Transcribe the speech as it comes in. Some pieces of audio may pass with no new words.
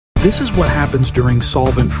This is what happens during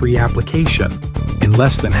solvent-free application. In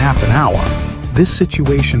less than half an hour, this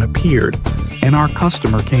situation appeared, and our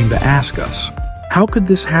customer came to ask us, how could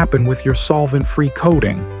this happen with your solvent-free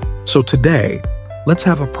coating? So today, let's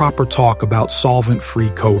have a proper talk about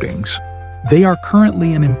solvent-free coatings. They are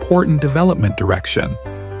currently an important development direction.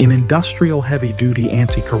 In industrial heavy-duty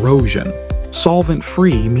anti-corrosion,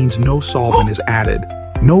 solvent-free means no solvent is added,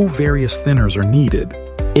 no various thinners are needed.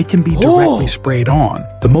 It can be directly sprayed on.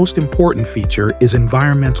 The most important feature is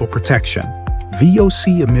environmental protection.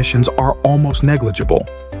 VOC emissions are almost negligible,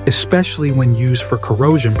 especially when used for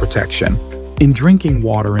corrosion protection in drinking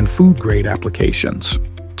water and food-grade applications.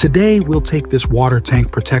 Today, we'll take this water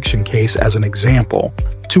tank protection case as an example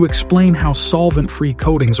to explain how solvent-free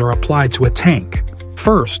coatings are applied to a tank.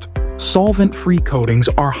 First, solvent-free coatings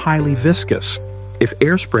are highly viscous. If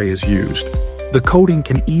airspray is used, the coating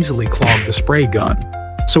can easily clog the spray gun.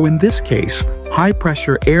 So in this case,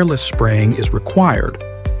 high-pressure airless spraying is required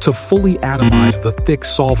to fully atomize the thick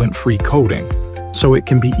solvent-free coating so it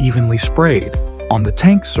can be evenly sprayed on the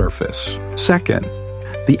tank surface. Second,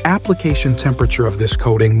 the application temperature of this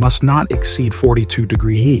coating must not exceed 42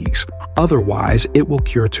 degrees, otherwise it will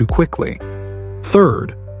cure too quickly.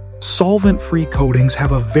 Third, solvent-free coatings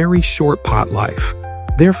have a very short pot life.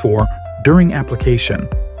 Therefore, during application,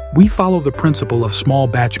 we follow the principle of small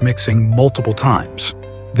batch mixing multiple times.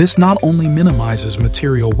 This not only minimizes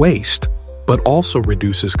material waste, but also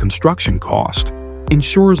reduces construction cost,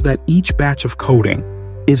 ensures that each batch of coating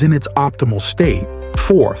is in its optimal state.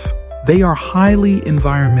 Fourth, they are highly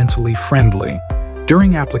environmentally friendly.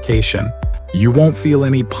 During application, you won't feel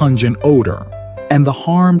any pungent odor, and the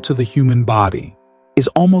harm to the human body is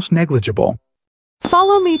almost negligible.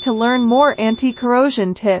 Follow me to learn more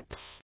anti-corrosion tips.